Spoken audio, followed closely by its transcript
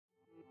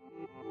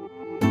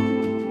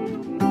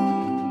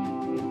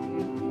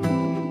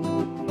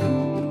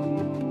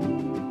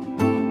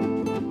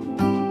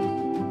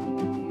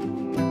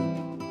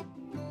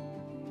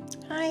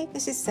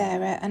this is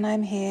Sarah and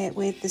I'm here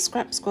with the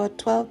Scrap Squad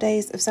 12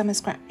 Days of Summer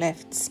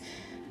Scraplifts.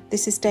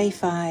 This is day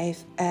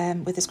 5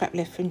 with a scrap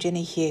lift from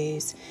Ginny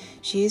Hughes.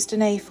 She used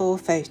an A4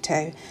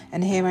 photo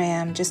and here I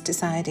am just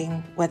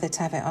deciding whether to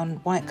have it on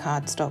white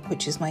cardstock,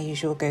 which is my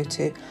usual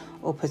go-to,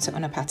 or put it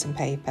on a pattern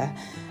paper.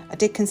 I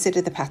did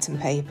consider the pattern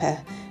paper,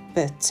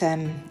 but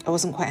I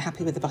wasn't quite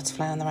happy with the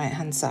butterfly on the right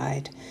hand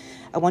side.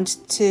 I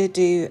wanted to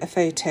do a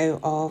photo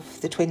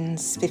of the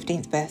twins'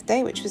 15th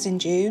birthday, which was in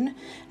June,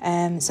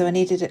 so I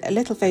needed a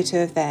little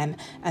photo of them,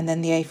 and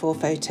then the A4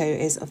 photo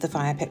is of the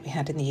fire pit we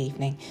had in the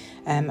evening.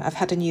 I've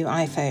had a new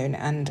iPhone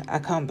and I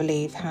can't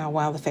believe how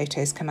well the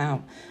photos come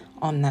out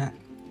on that.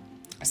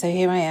 So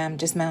here I am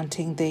just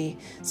mounting the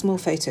small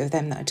photo of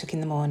them that I took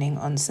in the morning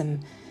on some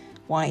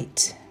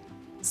white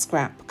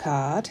scrap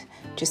card,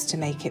 just to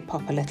make it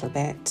pop a little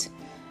bit.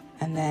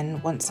 And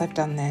then once I've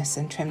done this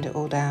and trimmed it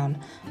all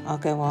down, I'll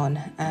go on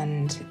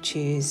and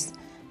choose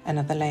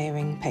another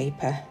layering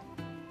paper.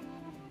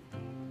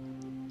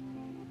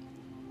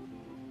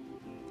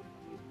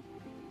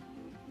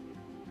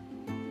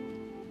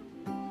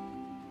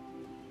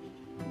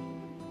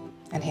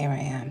 And here I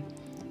am.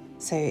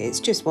 So it's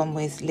just one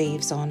with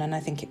leaves on, and I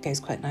think it goes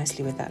quite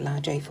nicely with that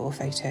large A4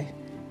 photo.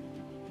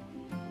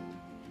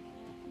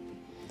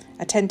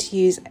 I tend to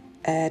use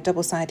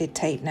double-sided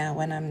tape now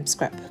when I'm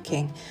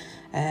scrapbooking.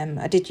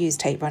 I did use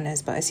tape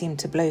runners, but I seem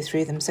to blow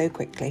through them so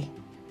quickly.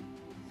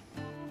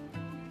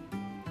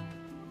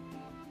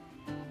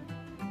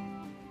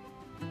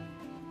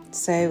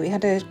 So we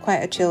had quite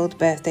a chilled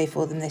birthday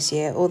for them this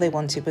year. All they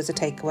wanted was a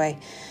takeaway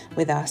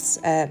with us.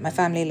 My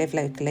family live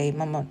locally,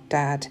 mum,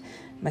 dad,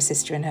 my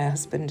sister and her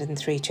husband and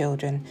 3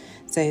 children.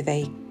 So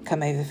they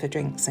come over for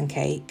drinks and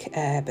cake,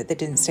 but they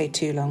didn't stay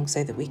too long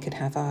so that we could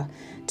have our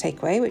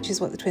takeaway, which is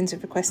what the twins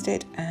have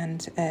requested.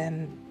 And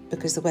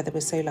because the weather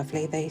was so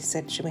lovely, they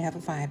said, should we have a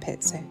fire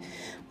pit? So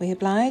we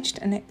obliged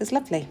and it was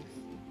lovely.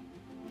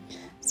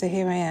 So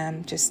here I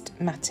am just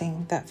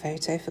matting that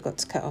photo. Forgot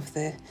to cut off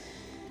the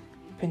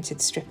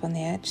printed strip on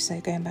the edge, so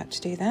going back to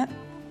do that.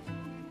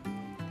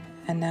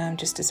 And now I'm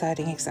just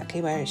deciding exactly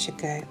where it should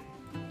go.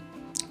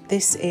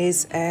 This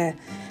is a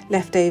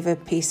leftover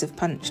piece of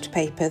punched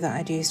paper that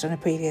I'd used on a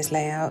previous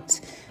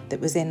layout that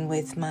was in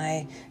with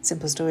my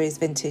Simple Stories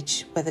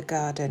Vintage Weather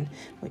Garden,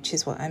 which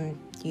is what I'm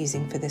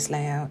using for this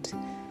layout.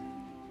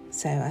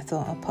 So I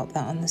thought I'll pop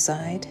that on the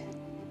side.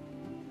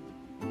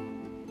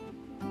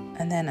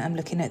 And then I'm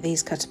looking at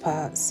these cut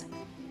aparts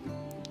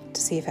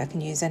to see if I can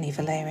use any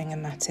for layering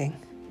and matting.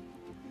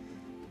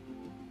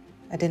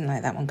 I didn't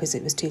like that one because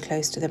it was too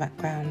close to the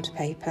background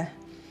paper.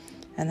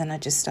 And then I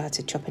just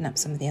started chopping up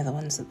some of the other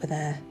ones that were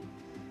there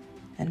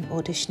and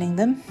auditioning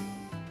them.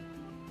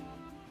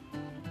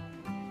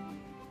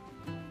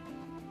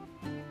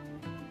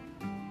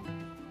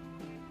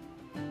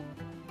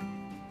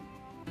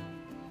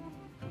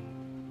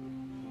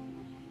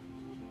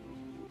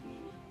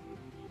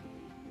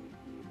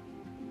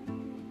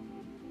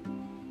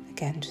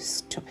 Again,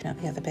 just chopping up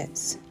the other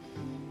bits.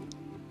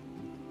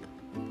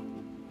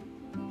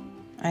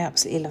 I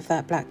absolutely love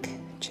that black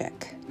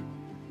check.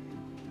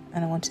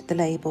 And I wanted the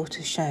label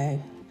to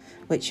show,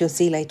 which you'll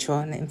see later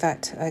on. In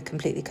fact, I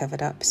completely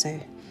covered up, so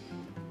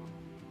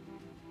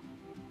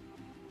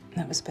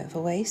that was a bit of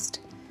a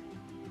waste.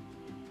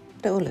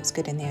 But it all looks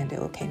good in the end, it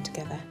all came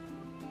together.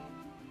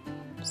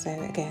 So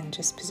again,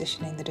 just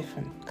positioning the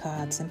different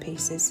cards and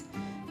pieces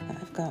that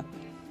I've got.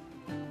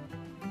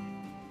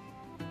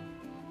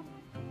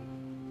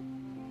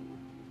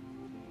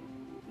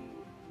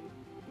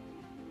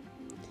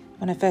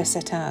 When I first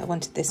set out, I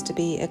wanted this to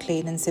be a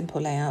clean and simple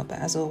layout, but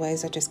as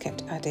always, I just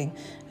kept adding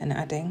and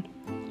adding.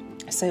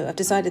 So I've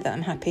decided that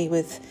I'm happy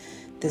with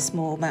the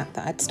small map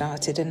that I'd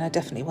started, and I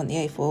definitely want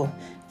the A4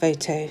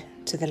 photo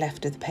to the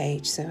left of the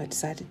page, so I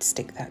decided to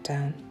stick that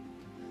down.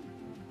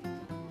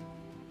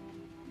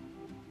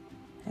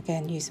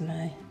 Again, using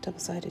my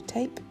double-sided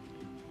tape.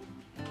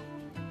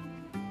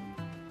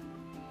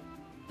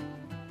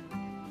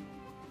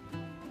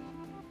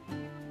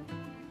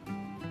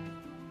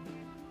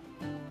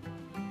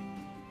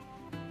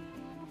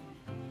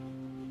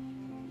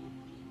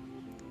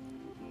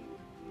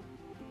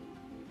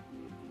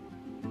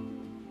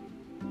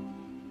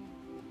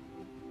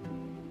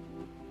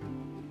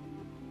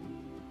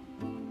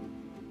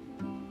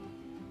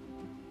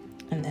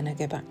 And then I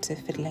go back to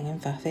fiddling and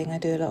faffing. I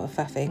do a lot of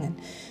faffing and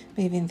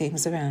moving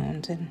things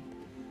around and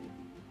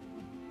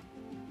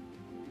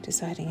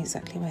deciding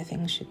exactly where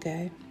things should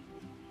go.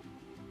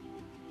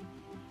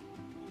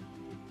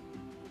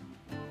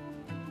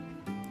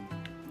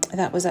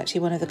 That was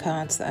actually one of the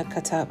cards that I'd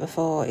cut out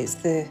before. It's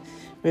the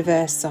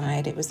reverse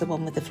side. It was the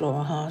one with the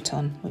floral heart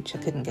on, which I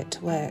couldn't get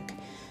to work,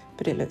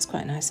 but it looks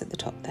quite nice at the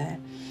top there.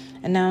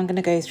 And now I'm going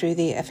to go through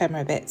the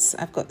ephemera bits.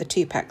 I've got the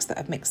 2 packs that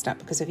I've mixed up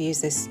because I've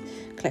used this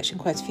collection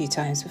quite a few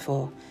times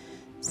before.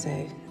 So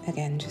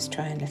again, just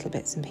trying little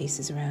bits and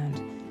pieces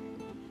around.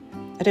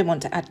 I don't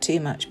want to add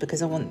too much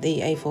because I want the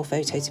A4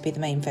 photo to be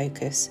the main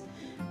focus,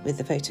 with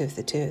the photo of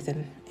the 2 of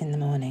them in the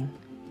morning.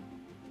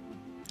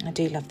 I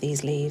do love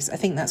these leaves. I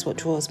think that's what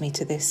draws me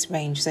to this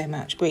range so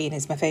much. Green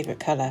is my favourite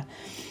colour,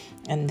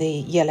 and the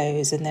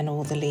yellows and then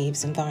all the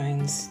leaves and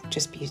vines,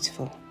 just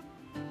beautiful.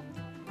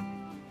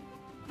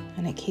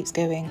 And it keeps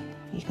going.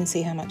 You can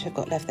see how much I've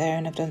got left there,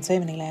 and I've done so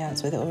many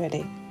layouts with it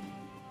already.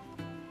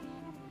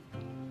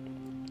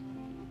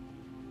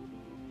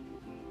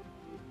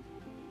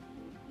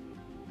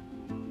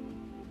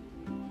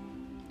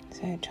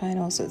 So trying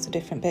all sorts of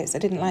different bits. I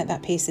didn't like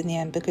that piece in the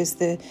end because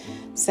the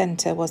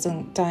centre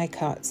wasn't die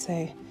cut,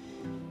 so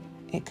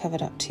it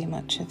covered up too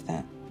much of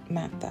that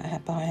mat that I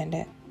had behind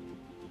it.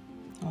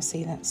 I'll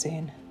see that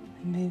soon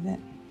and move it.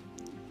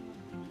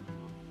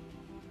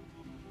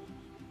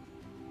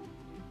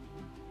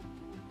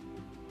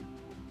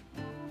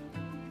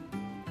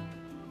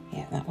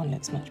 Yeah, that one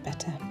looks much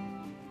better.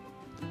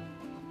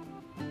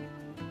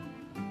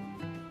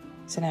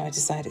 So now I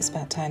decide it's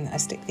about time that I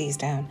stick these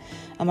down.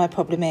 And my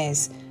problem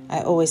is,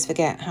 I always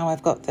forget how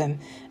I've got them.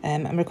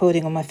 I'm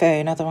recording on my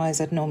phone, otherwise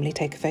I'd normally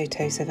take a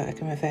photo so that I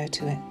can refer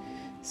to it.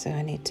 So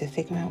I need to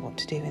figure out what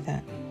to do with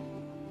that.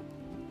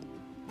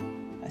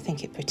 I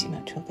think it pretty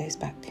much all goes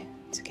back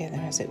together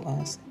as it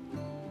was.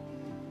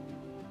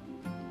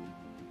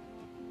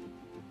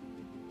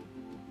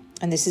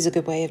 And this is a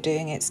good way of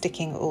doing it,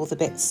 sticking all the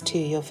bits to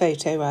your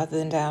photo rather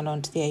than down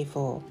onto the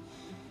A4.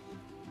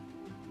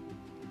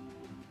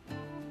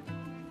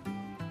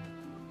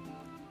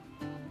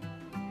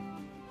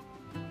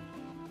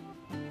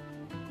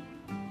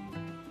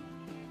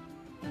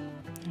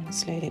 And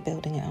slowly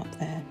building it up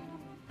there.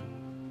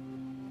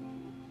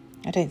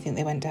 I don't think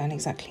they went down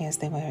exactly as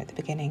they were at the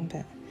beginning,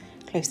 but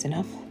close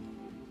enough.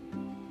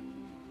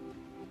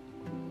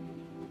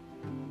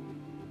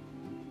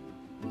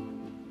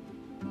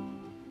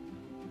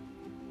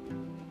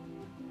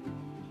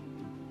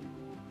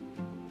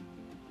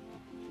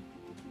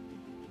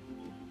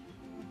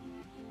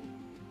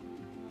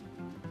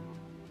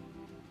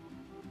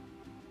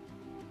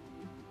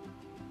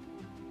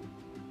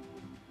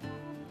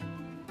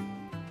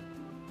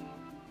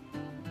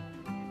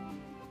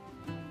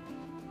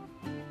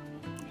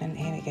 And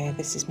here we go,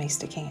 this is me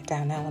sticking it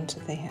down now onto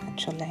the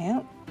actual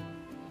layout.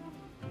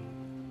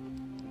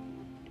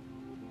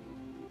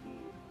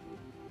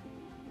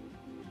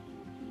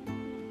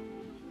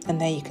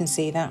 And there you can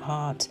see that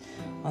heart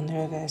on the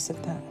reverse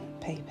of that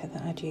paper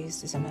that I'd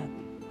used as a mat.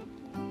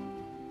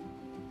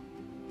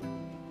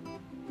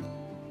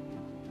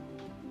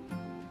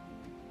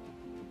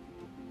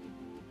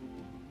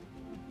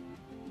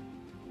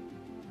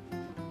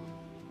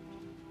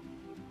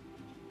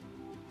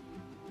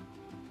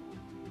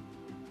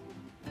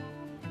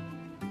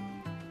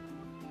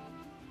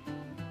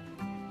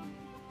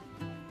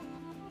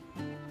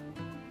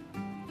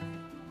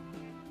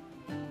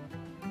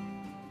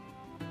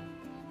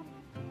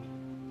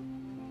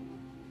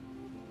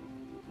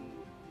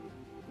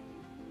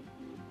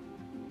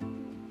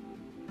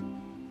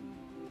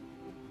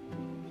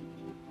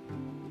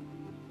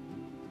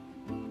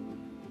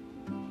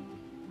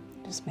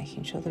 Just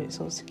making sure that it's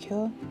all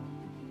secure.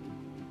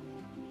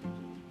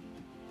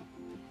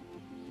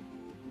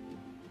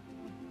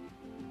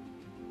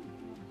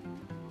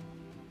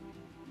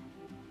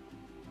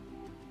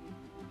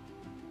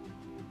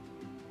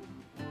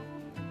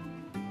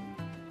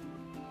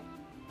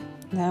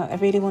 Now I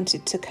really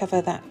wanted to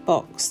cover that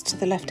box to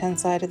the left hand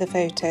side of the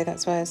photo,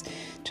 that's why I was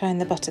trying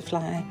the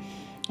butterfly.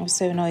 I was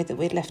so annoyed that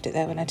we'd left it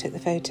there when I took the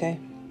photo.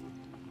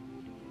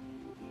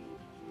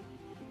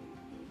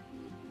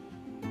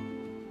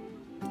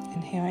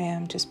 And here I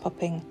am just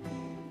popping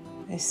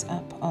this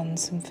up on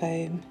some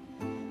foam,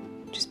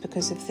 just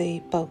because of the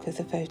bulk of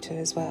the photo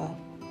as well.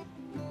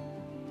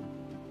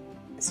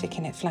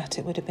 Sticking it flat,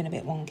 it would have been a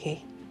bit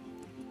wonky.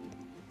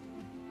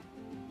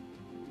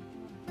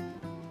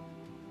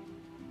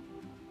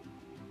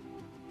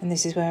 And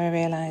this is where I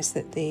realised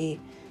that the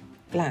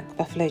black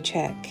buffalo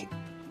check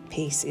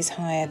piece is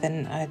higher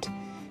than I'd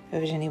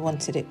originally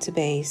wanted it to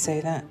be, so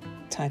that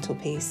title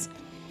piece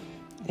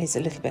is a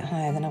little bit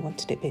higher than I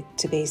wanted it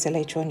to be, so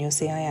later on you'll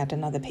see I add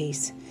another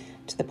piece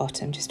to the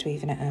bottom just to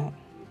even it out.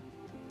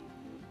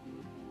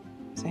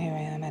 So here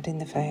I am adding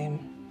the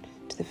foam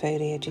to the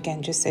foliage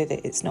again, just so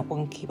that it's not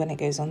wonky when it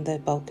goes on the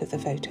bulk of the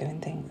photo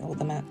and things, all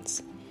the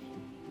mats.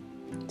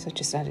 So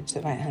just add it to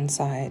the right hand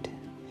side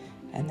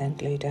and then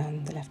glue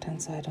down the left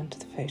hand side onto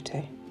the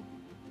photo.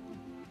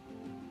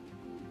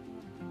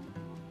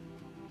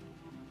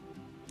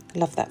 I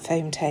love that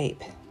foam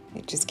tape,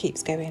 it just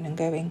keeps going and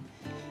going.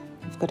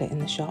 I've got it in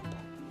the shop.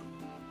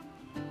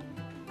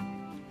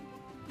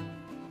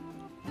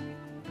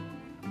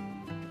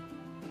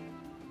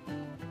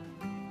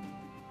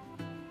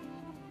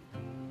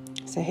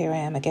 So here I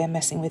am again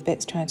messing with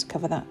bits, trying to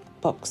cover that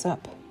box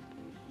up.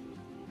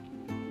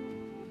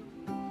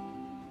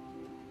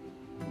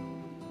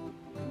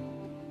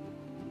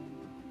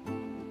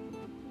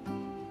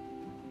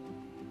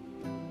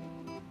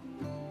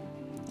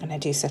 And I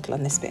do settle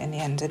on this bit in the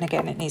end, and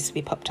again it needs to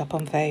be popped up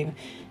on foam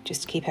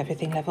just to keep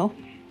everything level.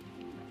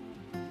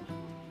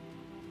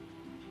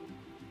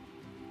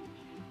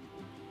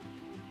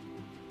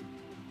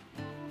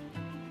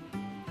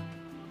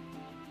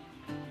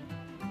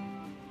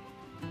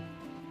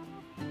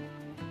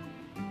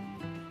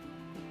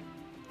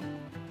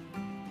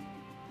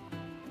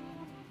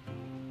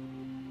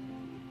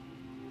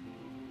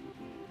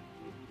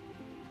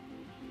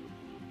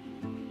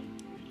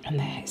 And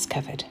there, it's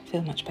covered. I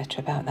feel much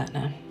better about that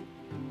now.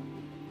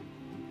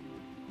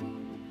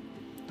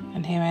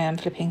 And here I am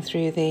flipping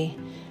through the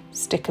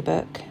sticker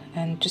book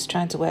and just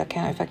trying to work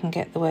out if I can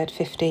get the word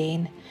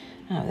 15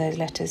 out of those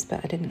letters,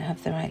 but I didn't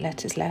have the right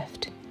letters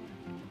left.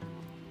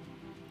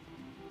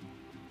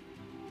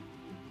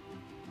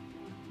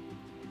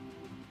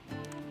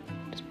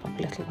 Just pop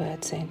a little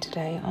word saying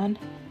today on.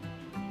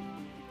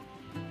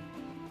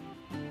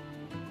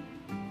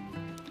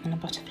 And a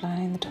butterfly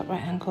in the top right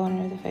hand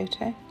corner of the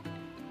photo.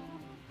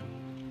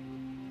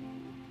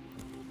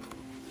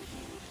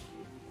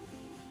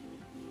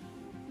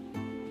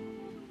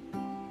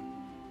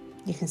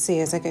 You can see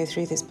as I go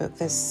through this book,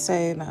 there's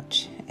so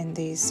much in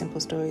these Simple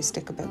Stories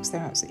sticker books.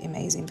 They're absolutely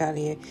amazing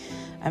value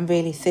and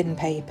really thin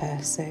paper,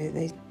 so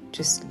they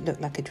just look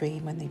like a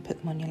dream when they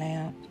put them on your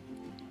layout.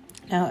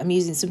 Now I'm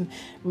using some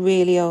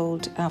really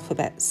old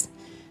alphabets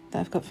that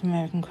I've got from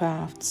American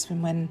Crafts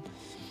from when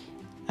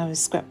I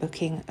was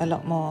scrapbooking a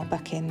lot more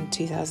back in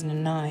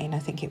 2009, I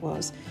think it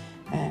was,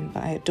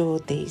 but I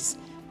adored these,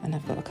 and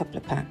I've got a couple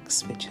of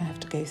packs which I have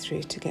to go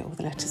through to get all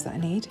the letters that I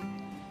need.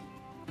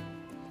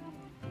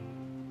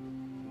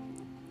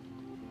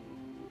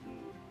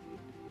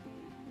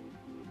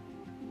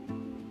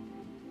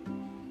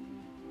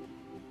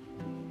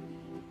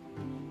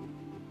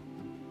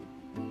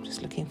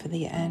 Just looking for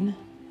the N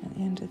at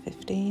the end of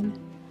 15.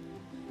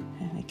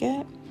 There we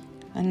go.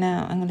 And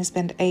now I'm going to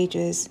spend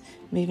ages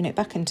moving it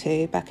back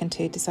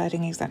into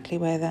deciding exactly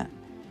where that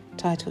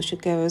title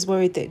should go. I was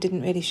worried that it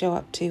didn't really show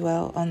up too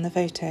well on the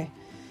photo.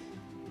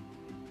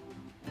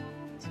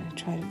 So I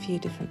tried a few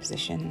different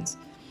positions.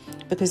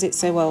 Because it's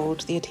so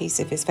old, the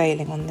adhesive is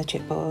failing on the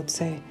chipboard,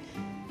 so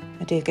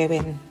I do go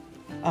in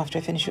after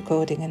I finish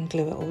recording and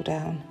glue it all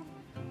down.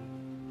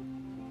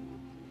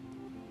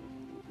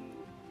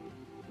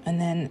 And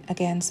then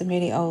again, some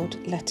really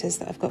old letters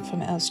that I've got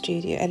from LE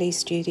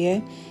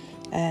Studio.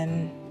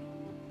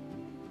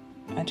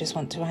 I just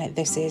want to write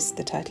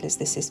the title is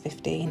This Is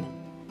 15.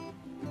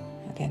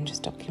 Again,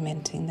 just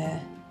documenting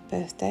their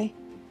birthday.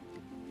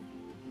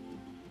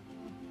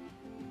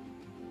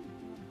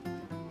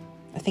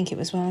 I think it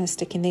was when I was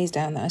sticking these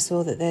down that I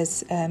saw that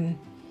there's a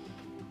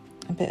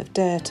bit of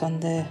dirt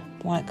on the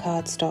white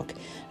cardstock.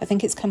 I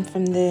think it's come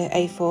from the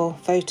A4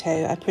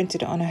 photo. I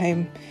printed it on a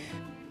home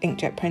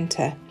inkjet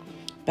printer,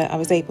 but I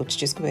was able to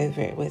just go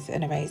over it with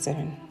an eraser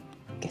and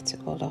get it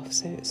all off,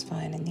 so it was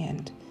fine in the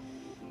end.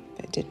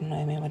 But it did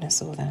annoy me when I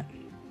saw that.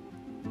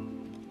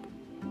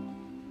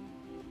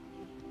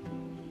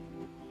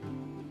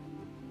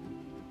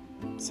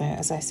 So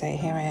as I say,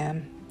 here I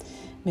am,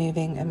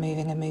 moving and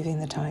moving and moving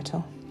the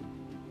title.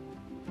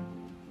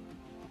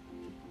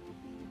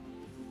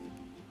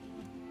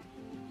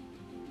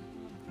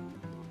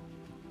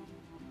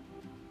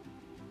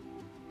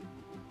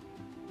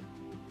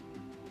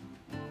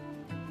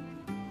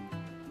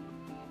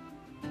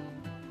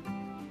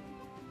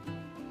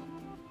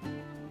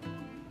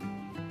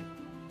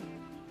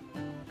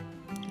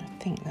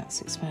 I think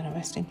that's its final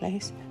resting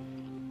place.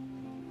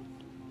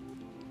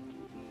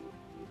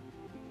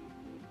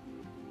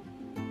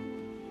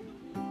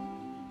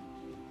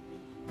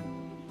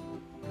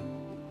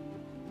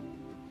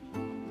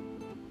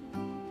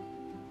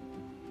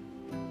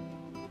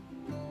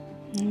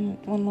 And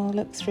one more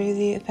look through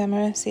the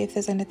ephemera, see if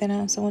there's anything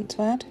else I want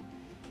to add.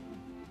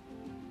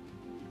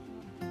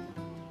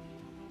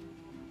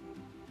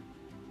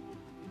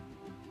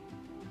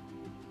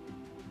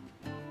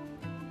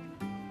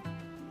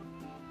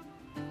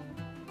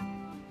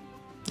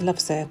 Love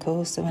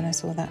circles, so when I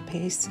saw that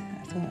piece,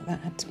 I thought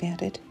that had to be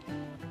added.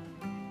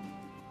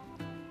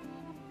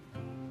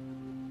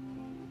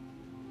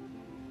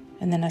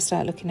 And then I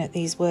start looking at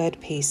these word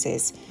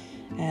pieces,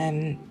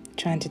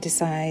 trying to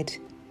decide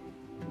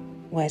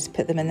where to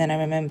put them, and then I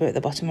remember at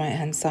the bottom right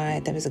hand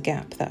side there was a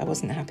gap that I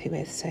wasn't happy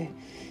with, so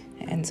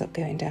it ends up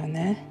going down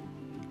there.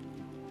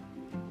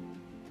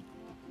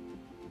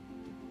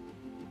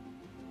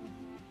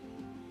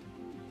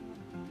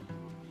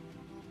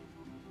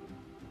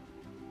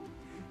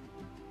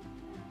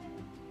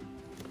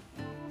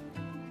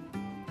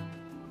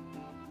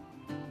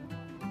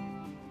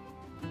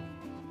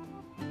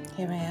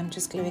 Here I am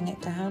just gluing it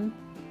down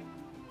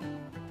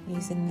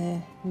using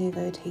the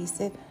Nouveau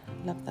adhesive.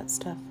 Love that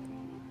stuff.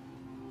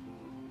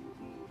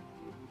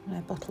 My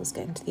bottle's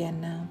getting to the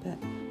end now, but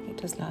it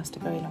does last a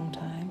very long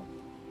time.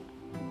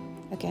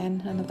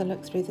 Again, another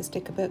look through the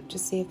sticker book,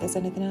 just see if there's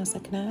anything else I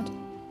can add.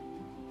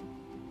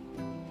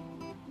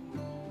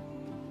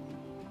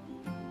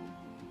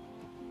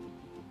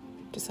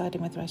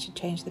 Deciding whether I should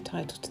change the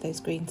title to those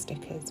green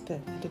stickers,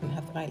 but I didn't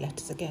have the right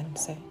letters again,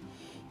 so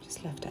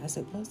just left it as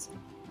it was.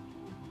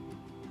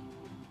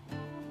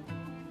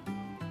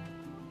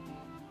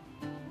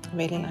 I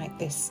really like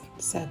this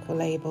circle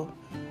label,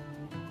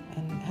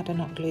 and had I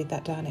not glued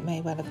that down it may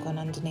well have gone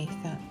underneath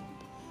that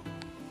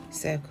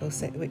circle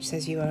which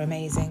says "You are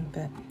amazing,"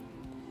 but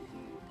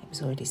it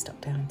was already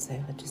stuck down, so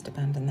I just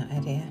abandoned that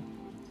idea.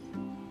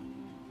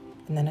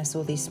 And then I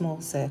saw these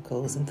small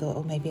circles and thought,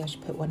 oh, maybe I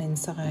should put one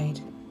inside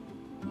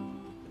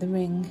the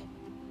ring.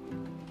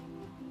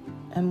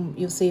 And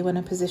you'll see when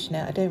I position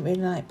it, I don't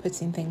really like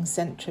putting things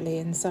centrally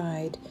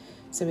inside,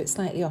 so it's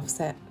slightly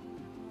offset,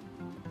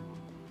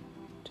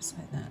 just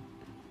like that.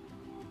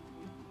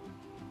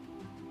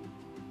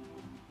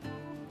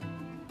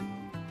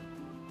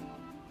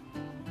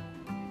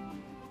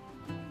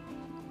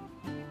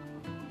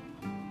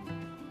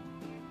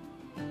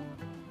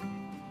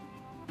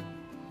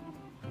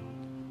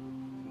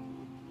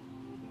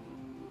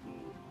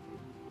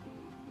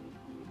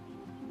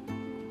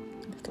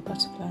 Little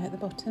butterfly at the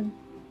bottom.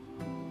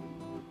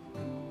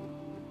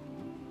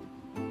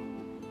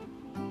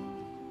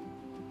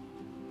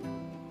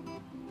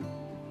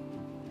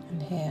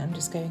 And here I'm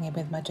just going in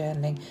with my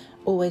journaling.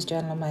 Always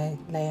journal on my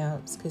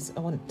layouts because I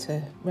want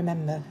to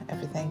remember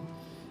everything.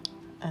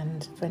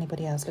 And for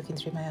anybody else looking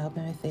through my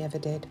album, if they ever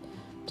did,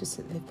 just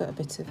that they've got a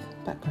bit of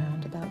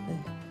background about the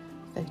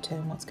photo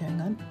and what's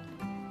going on.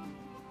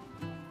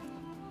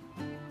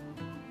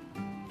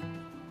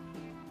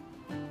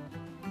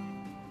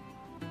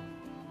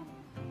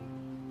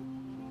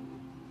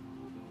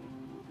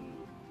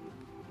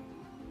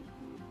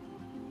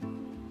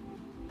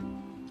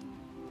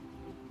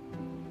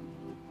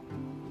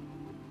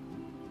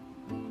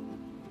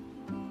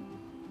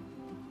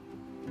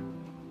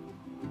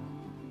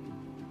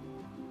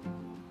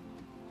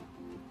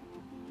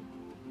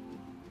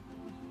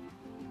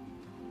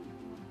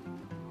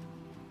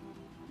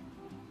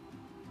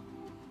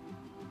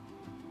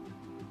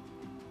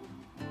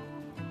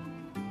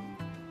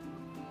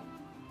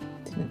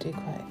 Didn't do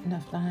quite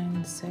enough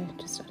lines, so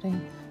just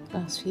adding the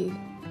last few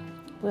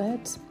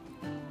words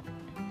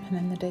and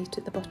then the date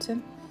at the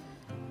bottom.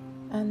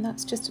 And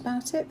that's just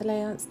about it. The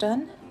layout's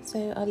done,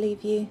 so I'll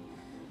leave you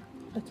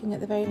looking at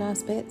the very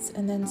last bits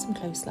and then some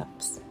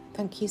close-ups.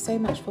 Thank you so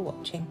much for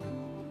watching.